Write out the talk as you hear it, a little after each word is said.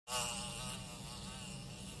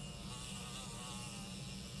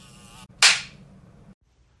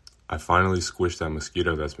I finally squished that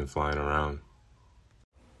mosquito that's been flying around.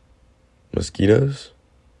 Mosquitoes?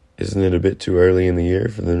 Isn't it a bit too early in the year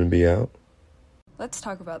for them to be out? Let's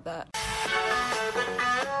talk about that.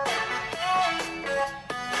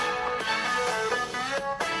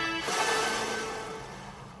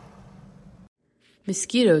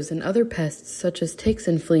 Mosquitoes and other pests such as ticks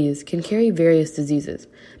and fleas can carry various diseases.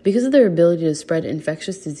 Because of their ability to spread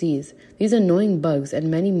infectious disease, these annoying bugs and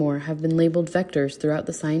many more have been labeled vectors throughout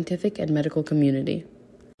the scientific and medical community.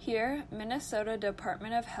 Here, Minnesota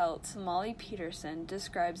Department of Health's Molly Peterson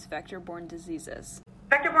describes vector-borne diseases.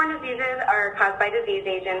 Vector-borne diseases are caused by disease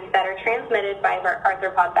agents that are transmitted by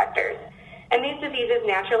arthropod vectors. And these diseases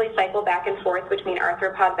naturally cycle back and forth between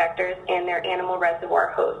arthropod vectors and their animal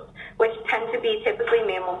reservoir hosts, which tend to be typically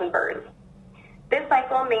mammals and birds. This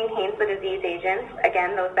cycle maintains the disease agents,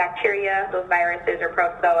 again, those bacteria, those viruses, or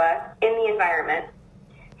protozoa, in the environment.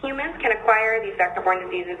 Humans can acquire these vector-borne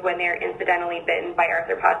diseases when they are incidentally bitten by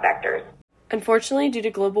arthropod vectors. Unfortunately, due to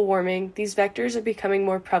global warming, these vectors are becoming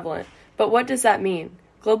more prevalent. But what does that mean?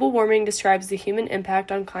 Global warming describes the human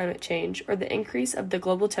impact on climate change, or the increase of the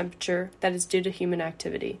global temperature that is due to human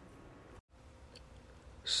activity.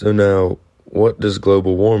 So now, what does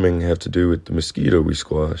global warming have to do with the mosquito we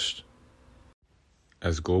squashed?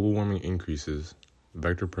 As global warming increases,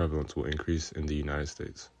 vector prevalence will increase in the United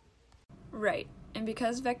States. Right, and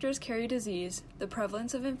because vectors carry disease, the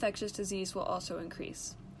prevalence of infectious disease will also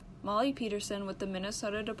increase. Molly Peterson with the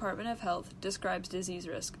Minnesota Department of Health describes disease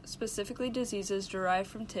risk, specifically diseases derived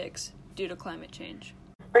from ticks due to climate change.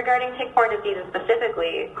 Regarding tick-borne diseases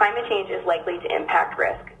specifically, climate change is likely to impact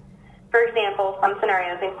risk. For example, some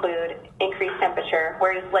scenarios include increased temperature,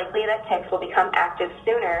 where it is likely that ticks will become active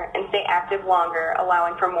sooner and stay active longer,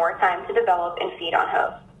 allowing for more time to develop and feed on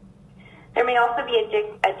hosts. There may also be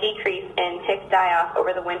a decrease in tick die-off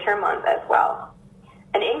over the winter months as well.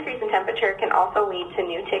 An increase in temperature can also lead to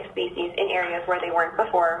new tick species in areas where they weren't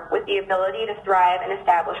before, with the ability to thrive and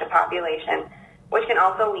establish a population, which can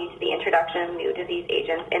also lead to the introduction of new disease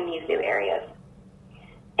agents in these new areas.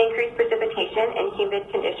 Increased precipitation and humid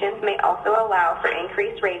conditions may also allow for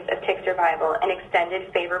increased rates of tick survival and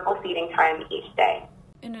extended favorable feeding time each day.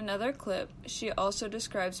 In another clip, she also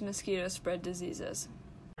describes mosquito-spread diseases.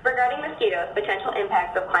 Regarding mosquitoes, potential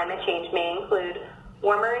impacts of climate change may include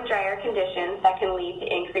warmer and drier conditions that can lead to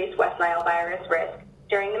increased West Nile virus risk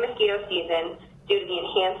during the mosquito season due to the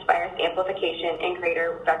enhanced virus amplification and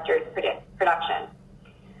greater vector production.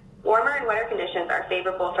 Warmer and wetter conditions are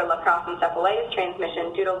favorable for La Crosse encephalitis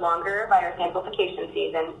transmission due to longer virus amplification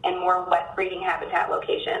season and more wet breeding habitat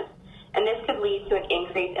locations, and this could lead to an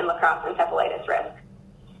increase in La Crosse encephalitis risk.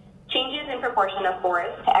 Changes in proportion of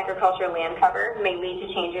forest to agricultural land cover may lead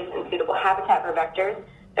to changes in suitable habitat for vectors,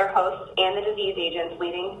 their hosts, and the disease agents,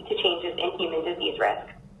 leading to changes in human disease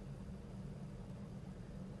risk.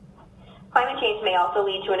 Climate change may also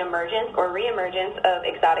lead to an emergence or reemergence of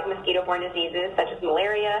exotic mosquito-borne diseases such as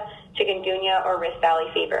malaria, chikungunya, or Rift Valley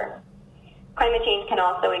fever. Climate change can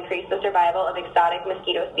also increase the survival of exotic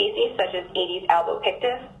mosquito species such as Aedes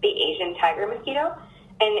albopictus, the Asian tiger mosquito,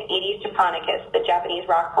 and Aedes japonicus, the Japanese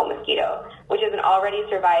rockpoll mosquito, which is an already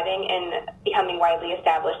surviving and becoming widely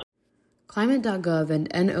established. Climate.gov and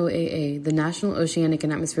NOAA, the National Oceanic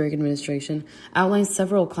and Atmospheric Administration, outlines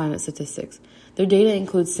several climate statistics. Their data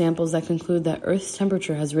includes samples that conclude that Earth's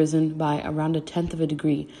temperature has risen by around 1/10 of a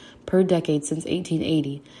degree per decade since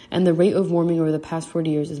 1880, and the rate of warming over the past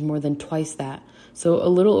 40 years is more than twice that, so a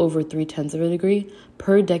little over 0.3 of a degree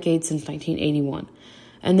per decade since 1981.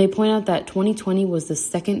 And they point out that 2020 was the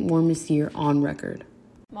second warmest year on record.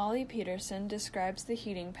 Molly Peterson describes the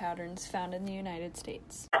heating patterns found in the United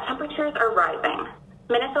States. Temperatures are rising.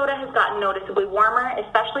 Minnesota has gotten noticeably warmer,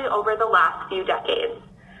 especially over the last few decades.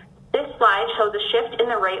 This slide shows a shift in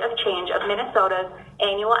the rate of change of Minnesota's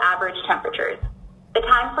annual average temperatures. The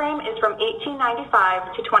time frame is from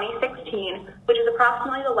 1895 to 2016, which is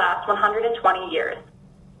approximately the last 120 years.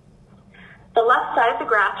 The left side of the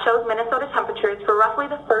graph shows Minnesota temperatures for roughly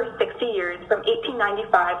the first 60 years from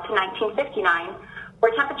 1895 to 1959,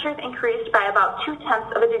 where temperatures increased by about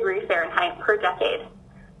 0.2 of a degree Fahrenheit per decade.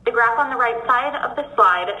 The graph on the right side of the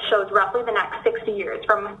slide shows roughly the next 60 years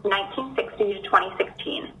from 1960 to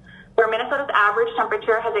 2016, where Minnesota's average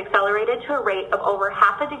temperature has accelerated to a rate of over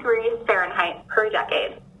 0.5 degree Fahrenheit per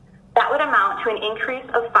decade. That would amount to an increase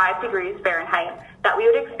of 5 degrees Fahrenheit that we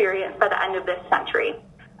would experience by the end of this century,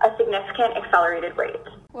 a significant accelerated rate.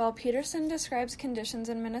 While Peterson describes conditions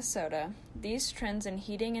in Minnesota, these trends in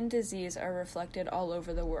heating and disease are reflected all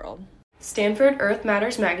over the world. Stanford Earth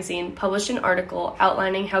Matters magazine published an article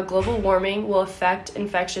outlining how global warming will affect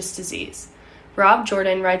infectious disease. Rob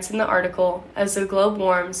Jordan writes in the article, as the globe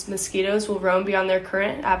warms, mosquitoes will roam beyond their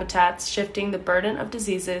current habitats, shifting the burden of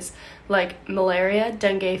diseases like malaria,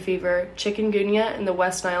 dengue fever, chikungunya, and the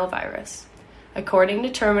West Nile virus. According to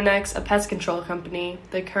Terminix, a pest control company,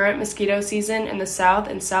 the current mosquito season in the South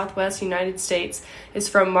and Southwest United States is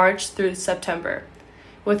from March through September.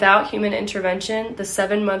 Without human intervention, the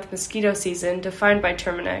 7-month mosquito season, defined by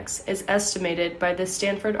Terminix, is estimated by this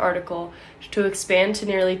Stanford article to expand to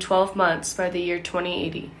nearly 12 months by the year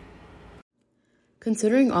 2080.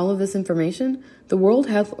 Considering all of this information, the World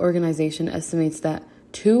Health Organization estimates that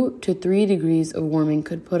 2 to 3 degrees of warming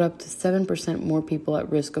could put up to 7% more people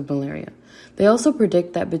at risk of malaria. They also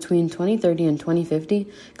predict that between 2030 and 2050,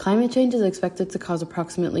 climate change is expected to cause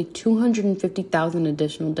approximately 250,000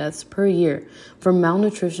 additional deaths per year from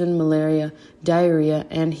malnutrition, malaria, diarrhea,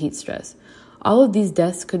 and heat stress. All of these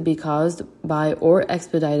deaths could be caused by or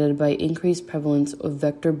expedited by increased prevalence of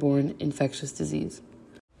vector-borne infectious disease.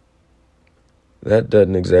 That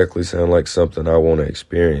doesn't exactly sound like something I want to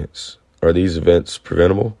experience. Are these events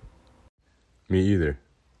preventable? Me either.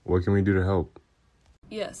 What can we do to help?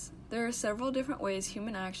 Yes, there are several different ways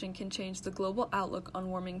human action can change the global outlook on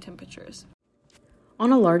warming temperatures.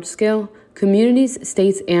 On a large scale, communities,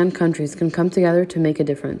 states, and countries can come together to make a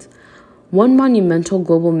difference. One monumental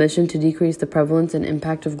global mission to decrease the prevalence and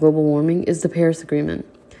impact of global warming is the Paris Agreement.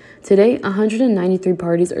 Today, 193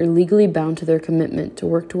 parties are legally bound to their commitment to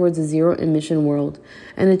work towards a zero-emission world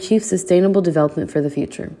and achieve sustainable development for the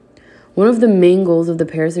future. One of the main goals of the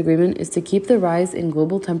Paris Agreement is to keep the rise in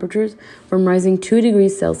global temperatures from rising 2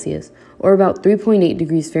 degrees Celsius, or about 3.8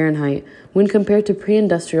 degrees Fahrenheit, when compared to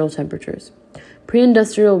pre-industrial temperatures.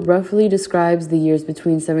 Pre-industrial roughly describes the years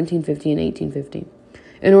between 1750 and 1850.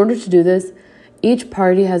 In order to do this, each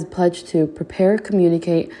party has pledged to prepare,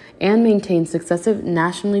 communicate, and maintain successive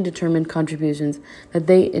nationally determined contributions that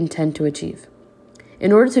they intend to achieve.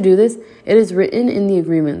 In order to do this, it is written in the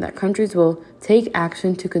agreement that countries will take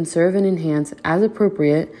action to conserve and enhance, as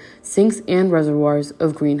appropriate, sinks and reservoirs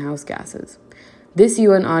of greenhouse gases. This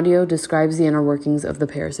UN audio describes the inner workings of the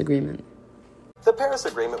Paris Agreement. The Paris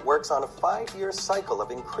Agreement works on a 5-year cycle of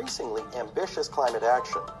increasingly ambitious climate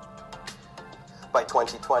action. By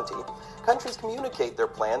 2020, countries communicate their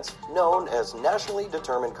plans known as nationally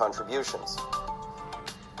determined contributions.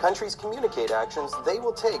 Countries communicate actions they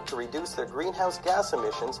will take to reduce their greenhouse gas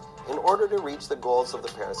emissions in order to reach the goals of the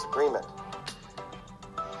Paris Agreement.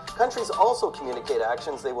 Countries also communicate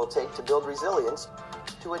actions they will take to build resilience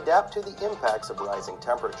to adapt to the impacts of rising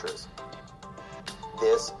temperatures.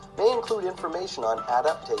 This may include information on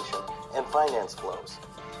adaptation and finance flows.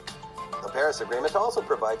 The Paris Agreement also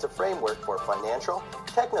provides a framework for financial,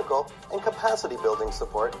 technical, and capacity building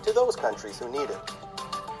support to those countries who need it.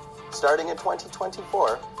 Starting in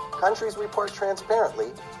 2024, countries report transparently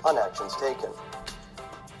on actions taken.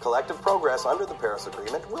 Collective progress under the Paris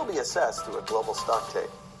Agreement will be assessed through a global stocktake.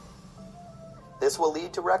 This will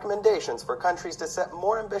lead to recommendations for countries to set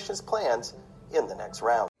more ambitious plans in the next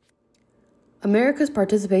round. America's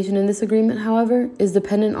participation in this agreement, however, is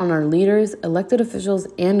dependent on our leaders, elected officials,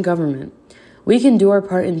 and government. We can do our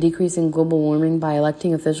part in decreasing global warming by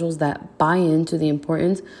electing officials that buy into the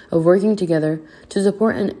importance of working together to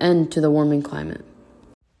support an end to the warming climate.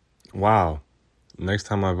 Wow. Next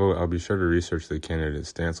time I vote, I'll be sure to research the candidate's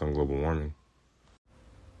stance on global warming.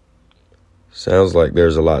 Sounds like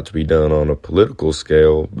there's a lot to be done on a political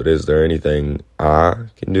scale, but is there anything I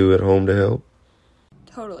can do at home to help?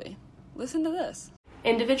 Totally. Listen to this.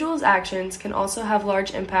 Individuals' actions can also have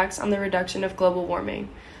large impacts on the reduction of global warming.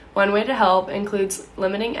 One way to help includes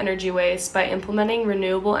limiting energy waste by implementing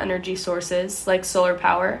renewable energy sources like solar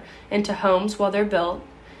power into homes while they're built,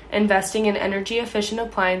 investing in energy-efficient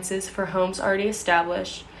appliances for homes already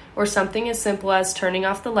established, or something as simple as turning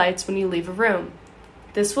off the lights when you leave a room.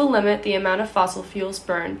 This will limit the amount of fossil fuels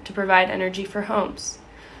burned to provide energy for homes.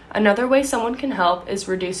 Another way someone can help is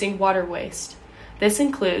reducing water waste. This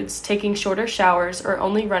includes taking shorter showers or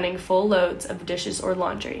only running full loads of dishes or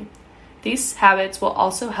laundry. These habits will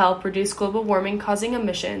also help reduce global warming-causing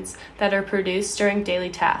emissions that are produced during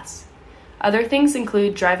daily tasks. Other things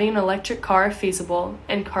include driving an electric car if feasible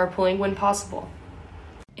and carpooling when possible.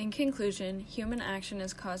 In conclusion, human action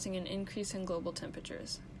is causing an increase in global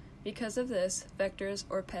temperatures. Because of this, vectors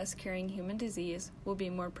or pests carrying human disease will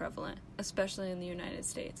be more prevalent, especially in the United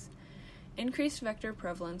States. Increased vector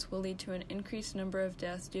prevalence will lead to an increased number of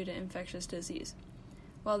deaths due to infectious disease.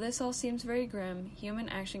 While this all seems very grim, human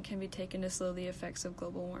action can be taken to slow the effects of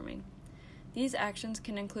global warming. These actions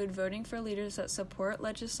can include voting for leaders that support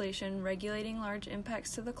legislation regulating large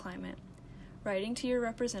impacts to the climate, writing to your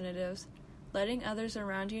representatives, letting others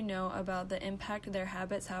around you know about the impact their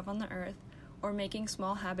habits have on the earth, or making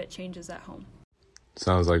small habit changes at home.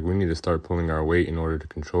 Sounds like we need to start pulling our weight in order to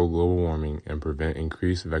control global warming and prevent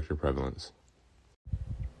increased vector prevalence.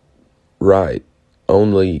 Right.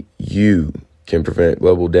 Only you can prevent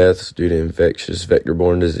global deaths due to infectious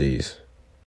vector-borne disease.